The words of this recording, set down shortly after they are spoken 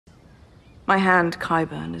My hand,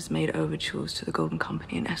 Qyburn, has made overtures to the Golden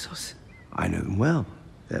Company in Essos. I know them well.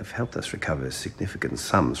 They've helped us recover significant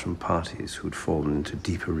sums from parties who'd fallen into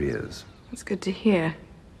deep arrears. That's good to hear.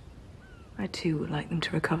 I too would like them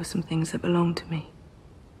to recover some things that belong to me.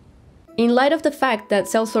 In light of the fact that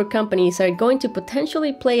Sellsword Companies are going to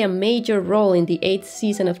potentially play a major role in the 8th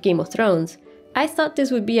season of Game of Thrones, I thought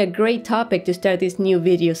this would be a great topic to start this new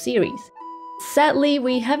video series. Sadly,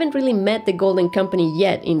 we haven't really met the Golden Company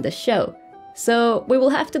yet in the show, so we will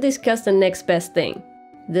have to discuss the next best thing.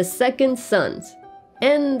 The Second Sons.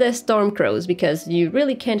 And the Stormcrows, because you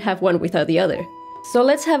really can't have one without the other. So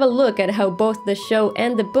let's have a look at how both the show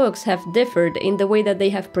and the books have differed in the way that they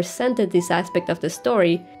have presented this aspect of the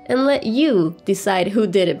story, and let you decide who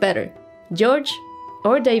did it better, George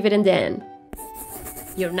or David and Dan.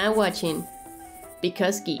 You're now watching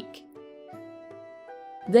Because Geek.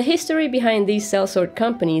 The history behind these Sellsword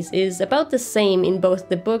Companies is about the same in both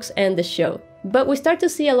the books and the show. But we start to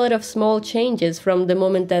see a lot of small changes from the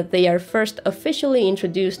moment that they are first officially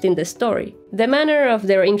introduced in the story. The manner of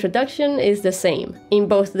their introduction is the same. In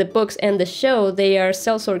both the books and the show, they are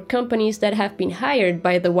Sellsword Companies that have been hired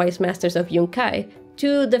by the Wise Masters of Yunkai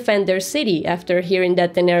to defend their city after hearing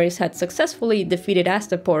that Daenerys had successfully defeated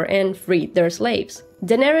Astapor and freed their slaves.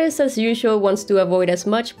 Daenerys, as usual, wants to avoid as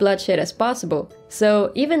much bloodshed as possible,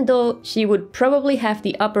 so even though she would probably have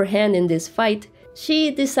the upper hand in this fight, she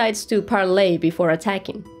decides to parley before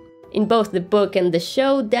attacking. In both the book and the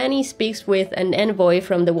show, Dany speaks with an envoy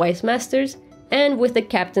from the Wise Masters and with the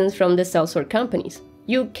captains from the Sellsword Companies.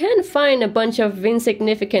 You can find a bunch of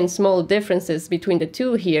insignificant small differences between the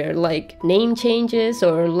two here, like name changes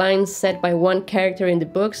or lines said by one character in the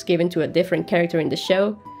books given to a different character in the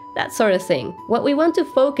show, that sort of thing. What we want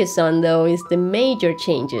to focus on though is the major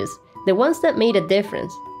changes, the ones that made a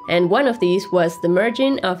difference. And one of these was the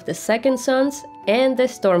merging of the Second Sons and the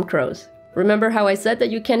Stormcrows. Remember how I said that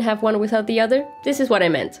you can't have one without the other? This is what I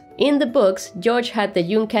meant. In the books, George had the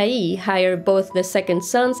Yunkai hire both the Second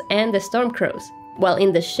Sons and the Stormcrows, while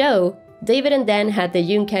in the show, David and Dan had the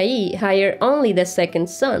Yunkai hire only the Second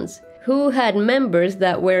Sons, who had members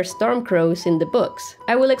that were Stormcrows in the books.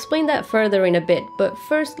 I will explain that further in a bit, but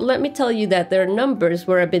first let me tell you that their numbers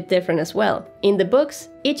were a bit different as well. In the books,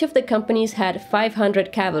 each of the companies had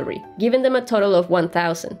 500 cavalry, giving them a total of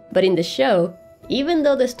 1,000. But in the show, even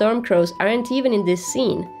though the Stormcrows aren't even in this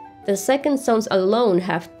scene, the Second Sons alone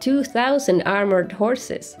have 2,000 armored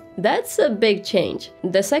horses. That's a big change.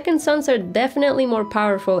 The Second Sons are definitely more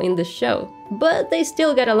powerful in the show, but they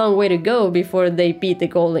still got a long way to go before they beat the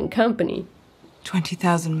Golden Company.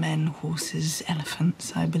 20,000 men, horses,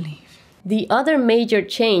 elephants, I believe. The other major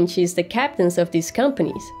change is the captains of these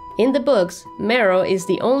companies. In the books, Mero is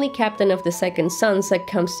the only captain of the Second Sons that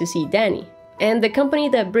comes to see Dany. And the company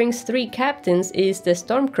that brings 3 captains is the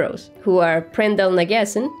Stormcrows, who are Prendal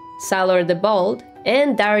Nagesen, Salor the Bald,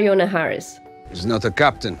 and Dario Naharis. He's not a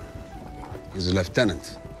captain. He's a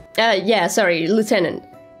lieutenant. Lieutenant.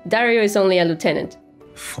 Dario is only a lieutenant.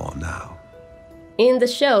 For now. In the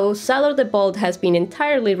show, Salor the Bald has been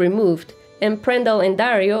entirely removed, and Prendal and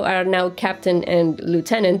Dario are now captain and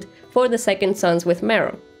lieutenant for the Second Sons with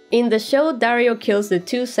Mero. In the show, Dario kills the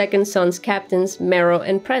 2 Second Sons captains, Mero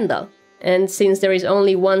and Prendal. And since there is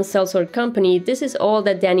only one Sellsword Company, this is all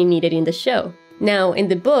that Dany needed in the show. Now, in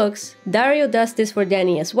the books, Dario does this for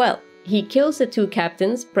Dany as well. He kills the 2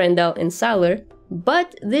 captains, Prendal and Salor,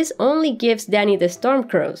 but this only gives Dany the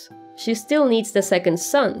Stormcrows. She still needs the Second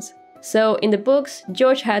Sons. So in the books,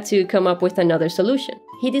 George had to come up with another solution.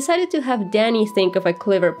 He decided to have Dany think of a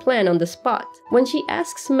clever plan on the spot. When she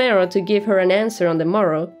asks Mero to give her an answer on the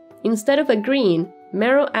morrow, instead of agreeing,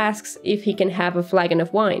 Mero asks if he can have a flagon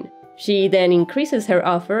of wine. She then increases her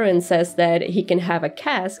offer and says that he can have a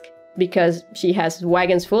cask, because she has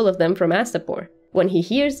wagons full of them from Astapor. When he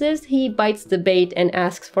hears this, he bites the bait and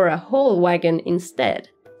asks for a whole wagon instead.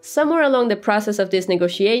 Somewhere along the process of this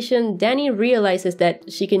negotiation, Dany realizes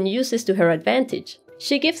that she can use this to her advantage.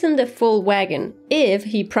 She gives him the full wagon, if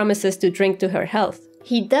he promises to drink to her health.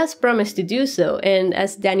 He does promise to do so, and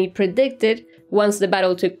as Dany predicted, once the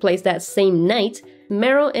battle took place that same night,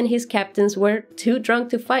 Mero and his captains were too drunk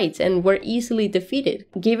to fight and were easily defeated,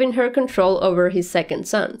 giving her control over his Second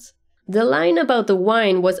Sons. The line about the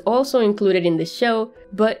wine was also included in the show,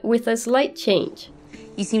 but with a slight change.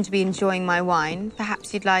 You seem to be enjoying my wine.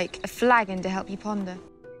 Perhaps you'd like a flagon to help you ponder.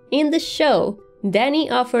 In the show, Dany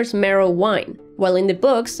offers Mero wine, while in the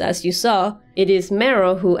books, as you saw, it is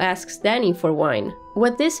Mero who asks Dany for wine.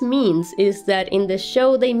 What this means is that in the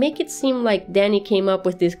show they make it seem like Dany came up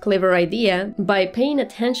with this clever idea by paying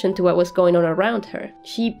attention to what was going on around her.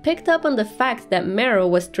 She picked up on the fact that Mero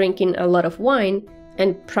was drinking a lot of wine,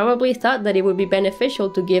 and probably thought that it would be beneficial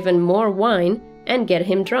to give him more wine and get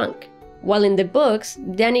him drunk. While in the books,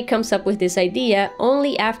 Danny comes up with this idea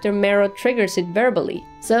only after Marrow triggers it verbally.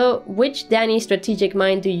 So, which Danny strategic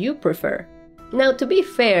mind do you prefer? Now, to be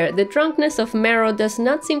fair, the drunkenness of Marrow does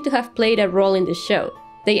not seem to have played a role in the show.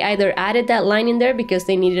 They either added that line in there because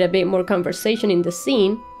they needed a bit more conversation in the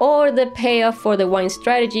scene, or the payoff for the wine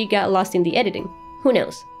strategy got lost in the editing. Who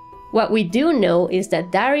knows? What we do know is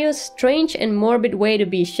that Dario's strange and morbid way to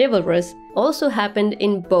be chivalrous also happened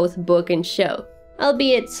in both book and show,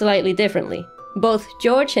 albeit slightly differently. Both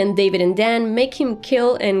George and David and Dan make him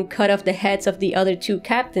kill and cut off the heads of the other two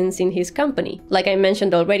captains in his company. Like I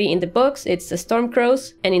mentioned already, in the books it's the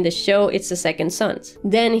Stormcrows, and in the show it's the Second Sons.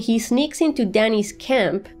 Then he sneaks into Danny's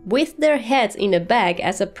camp with their heads in a bag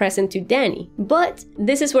as a present to Danny. But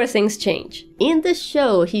this is where things change. In the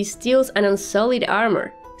show, he steals an unsullied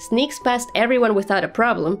armor, sneaks past everyone without a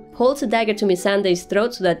problem, holds a dagger to Missandei's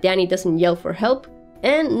throat so that Danny doesn't yell for help,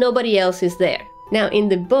 and nobody else is there. Now, in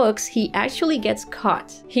the books, he actually gets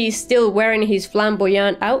caught. He's still wearing his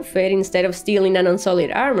flamboyant outfit instead of stealing an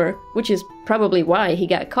unsullied armor, which is probably why he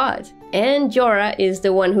got caught. And Jorah is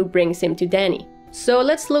the one who brings him to Danny. So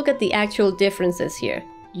let's look at the actual differences here.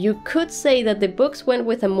 You could say that the books went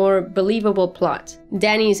with a more believable plot.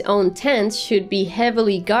 Danny's own tent should be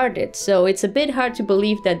heavily guarded, so it's a bit hard to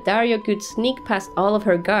believe that Dario could sneak past all of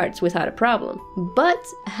her guards without a problem. But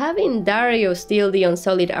having Dario steal the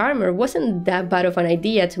unsullied armor wasn't that bad of an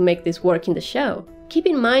idea to make this work in the show. Keep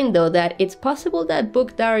in mind though that it's possible that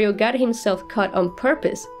Book Dario got himself caught on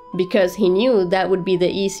purpose, because he knew that would be the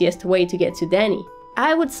easiest way to get to Danny.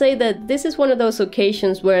 I would say that this is one of those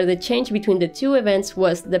occasions where the change between the two events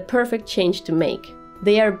was the perfect change to make.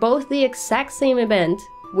 They are both the exact same event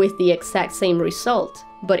with the exact same result,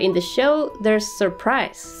 but in the show there's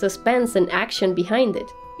surprise, suspense and action behind it.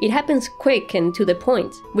 It happens quick and to the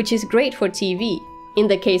point, which is great for TV. In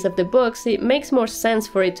the case of the books, it makes more sense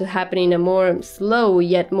for it to happen in a more slow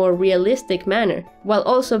yet more realistic manner, while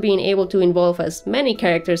also being able to involve as many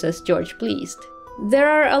characters as George pleased. There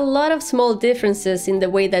are a lot of small differences in the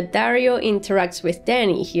way that Dario interacts with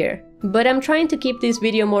Danny here, but I'm trying to keep this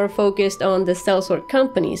video more focused on the Sellsword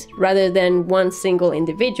Companies rather than one single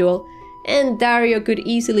individual, and Dario could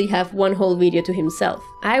easily have one whole video to himself.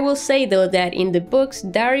 I will say though that in the books,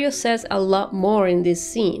 Dario says a lot more in this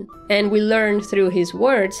scene, and we learn through his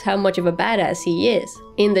words how much of a badass he is.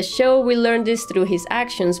 In the show, we learn this through his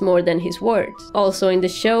actions more than his words. Also in the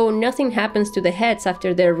show, nothing happens to the heads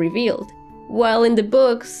after they're revealed. While in the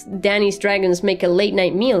books, Danny's dragons make a late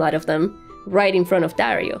night meal out of them, right in front of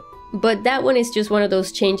Dario. But that one is just one of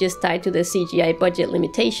those changes tied to the CGI budget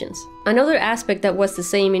limitations. Another aspect that was the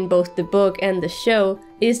same in both the book and the show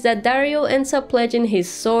is that Dario ends up pledging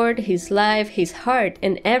his sword, his life, his heart,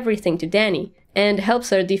 and everything to Danny, and helps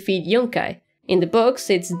her defeat Yunkai. In the books,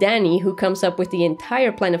 it's Danny who comes up with the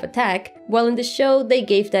entire plan of attack, while in the show they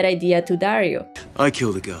gave that idea to Dario. I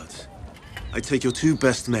kill the guards. I take your two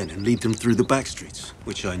best men and lead them through the back streets,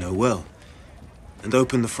 which I know well, and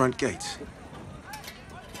open the front gates.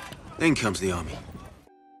 Then comes the army.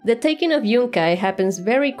 The taking of Yunkai happens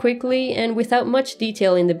very quickly and without much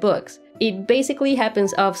detail in the books. It basically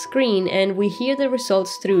happens off-screen and we hear the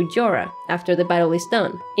results through Jorah after the battle is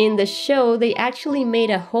done. In the show, they actually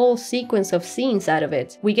made a whole sequence of scenes out of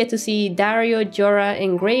it. We get to see Dario, Jorah,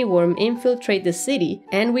 and Grey Worm infiltrate the city,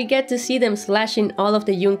 and we get to see them slashing all of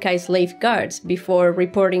the Yunkai slave guards before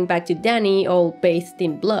reporting back to Danny all bathed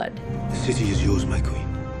in blood. The city is yours, my queen.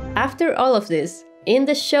 After all of this, in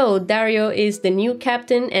the show, Dario is the new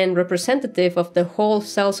captain and representative of the whole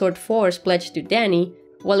Sellsword force pledged to Danny,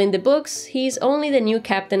 while in the books, he's only the new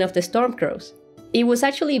captain of the Stormcrows. It was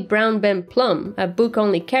actually Brown Ben Plum, a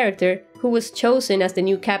book-only character, who was chosen as the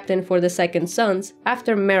new captain for the Second Sons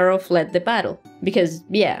after Marrow fled the battle. Because,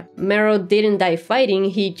 yeah, Marrow didn't die fighting,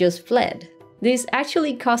 he just fled. This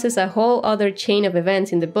actually causes a whole other chain of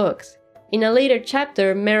events in the books. In a later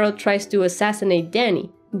chapter, Marrow tries to assassinate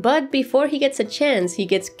Danny, but before he gets a chance, he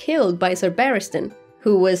gets killed by Sir Barristan,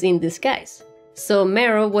 who was in disguise. So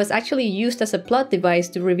Marrow was actually used as a plot device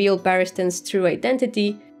to reveal Barristan's true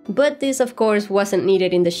identity, but this of course wasn't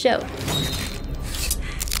needed in the show.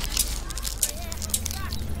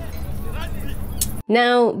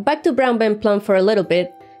 Now, back to Brown Ben Plum for a little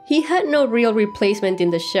bit. He had no real replacement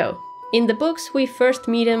in the show. In the books, we first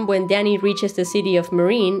meet him when Danny reaches the city of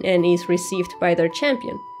Marine and is received by their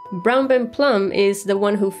champion. Brown Ben Plum is the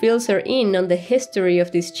one who fills her in on the history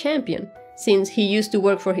of this champion, since he used to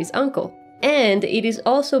work for his uncle. And it is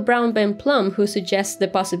also Brown Ben Plum who suggests the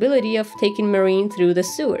possibility of taking Marine through the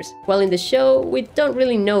sewers, while in the show, we don't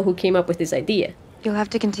really know who came up with this idea. You'll have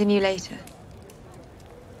to continue later.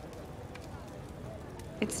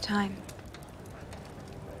 It's time.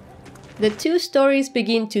 The two stories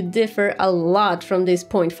begin to differ a lot from this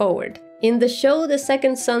point forward. In the show, the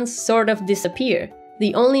second sons sort of disappear.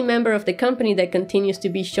 The only member of the company that continues to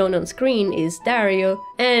be shown on screen is Dario,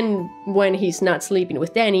 and when he's not sleeping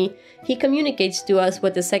with Danny, he communicates to us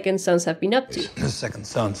what the second sons have been up to. The second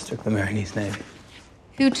sons took the Marinese Navy.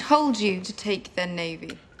 Who told you to take their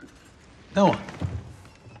navy? No one.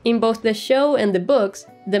 In both the show and the books,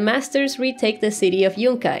 the Masters retake the city of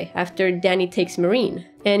Yunkai after Danny takes Marine,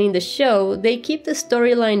 and in the show, they keep the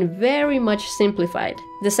storyline very much simplified.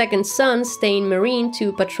 The second sons stay in Marine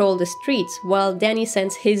to patrol the streets, while Danny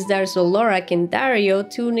sends Hizdar, Zolorak, and Dario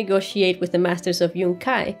to negotiate with the Masters of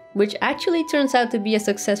Yunkai, which actually turns out to be a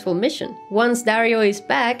successful mission. Once Dario is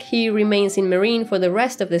back, he remains in Marine for the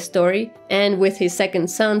rest of the story, and with his second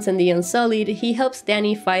sons and the Unsullied, he helps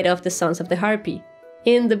Danny fight off the Sons of the Harpy.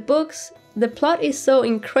 In the books, the plot is so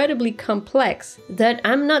incredibly complex that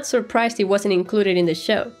I'm not surprised it wasn't included in the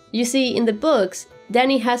show. You see, in the books,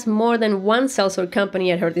 Danny has more than one Sellsword company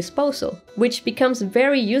at her disposal, which becomes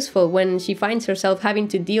very useful when she finds herself having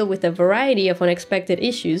to deal with a variety of unexpected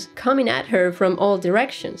issues coming at her from all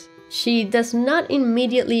directions. She does not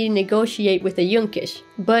immediately negotiate with the Yunkish,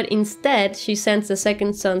 but instead she sends the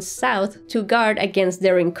second sons south to guard against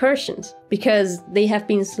their incursions, because they have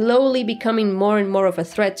been slowly becoming more and more of a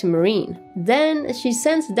threat to Marine. Then she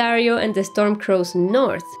sends Dario and the Stormcrows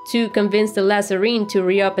north to convince the Lazarene to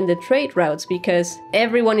reopen the trade routes, because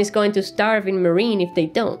everyone is going to starve in Marine if they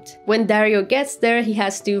don't. When Dario gets there, he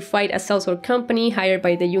has to fight a Sellsword company hired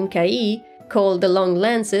by the Yunkai, called the Long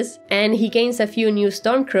Lances, and he gains a few new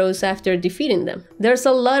Stormcrows after defeating them. There's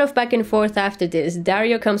a lot of back and forth after this.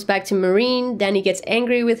 Dario comes back to Marine, Danny gets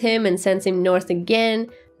angry with him and sends him north again.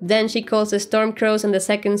 Then she calls the Stormcrows and the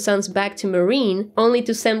second sons back to Marine, only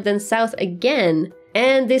to send them south again.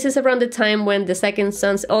 And this is around the time when the second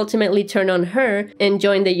sons ultimately turn on her and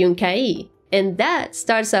join the Yunkai. And that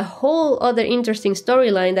starts a whole other interesting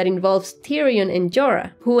storyline that involves Tyrion and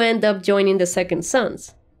Jorah, who end up joining the second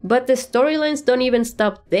sons. But the storylines don't even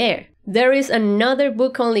stop there. There is another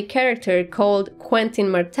book-only character called Quentyn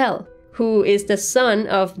Martell, who is the son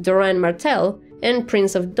of Doran Martell and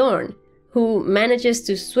Prince of Dorne, who manages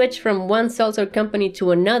to switch from one Sellsword company to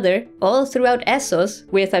another all throughout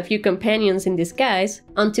Essos with a few companions in disguise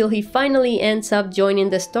until he finally ends up joining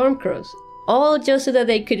the Stormcrows. All just so that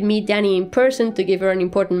they could meet Danny in person to give her an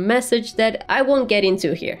important message that I won't get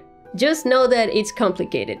into here. Just know that it's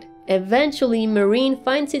complicated. Eventually, Marine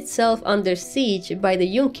finds itself under siege by the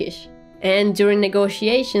Yunkish, and during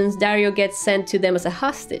negotiations, Dario gets sent to them as a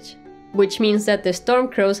hostage, which means that the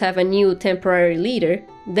Stormcrows have a new temporary leader.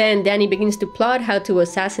 Then Danny begins to plot how to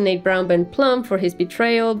assassinate Brownbend Plum for his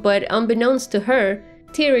betrayal, but unbeknownst to her,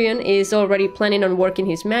 Tyrion is already planning on working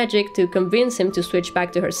his magic to convince him to switch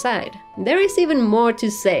back to her side. There is even more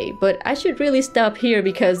to say, but I should really stop here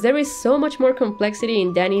because there is so much more complexity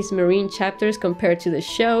in Danny's Marine chapters compared to the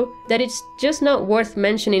show that it's just not worth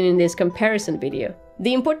mentioning in this comparison video.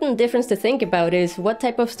 The important difference to think about is what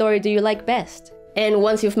type of story do you like best? And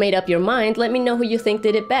once you've made up your mind, let me know who you think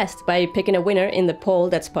did it best by picking a winner in the poll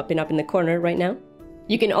that's popping up in the corner right now.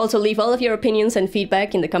 You can also leave all of your opinions and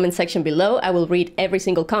feedback in the comment section below. I will read every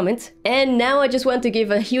single comment. And now I just want to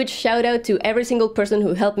give a huge shout out to every single person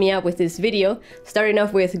who helped me out with this video, starting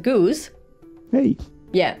off with Goose. Hey.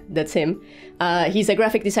 Yeah, that's him. He's a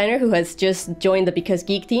graphic designer who has just joined the Because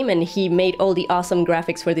Geek team, and he made all the awesome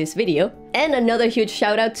graphics for this video. And another huge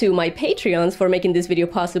shout out to my Patreons for making this video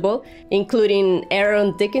possible, including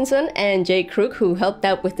Aaron Dickinson and Jay Crook, who helped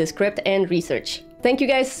out with the script and research. Thank you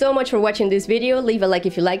guys so much for watching this video. Leave a like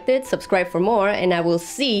if you liked it, subscribe for more, and I will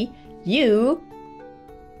see you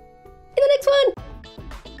in the next one!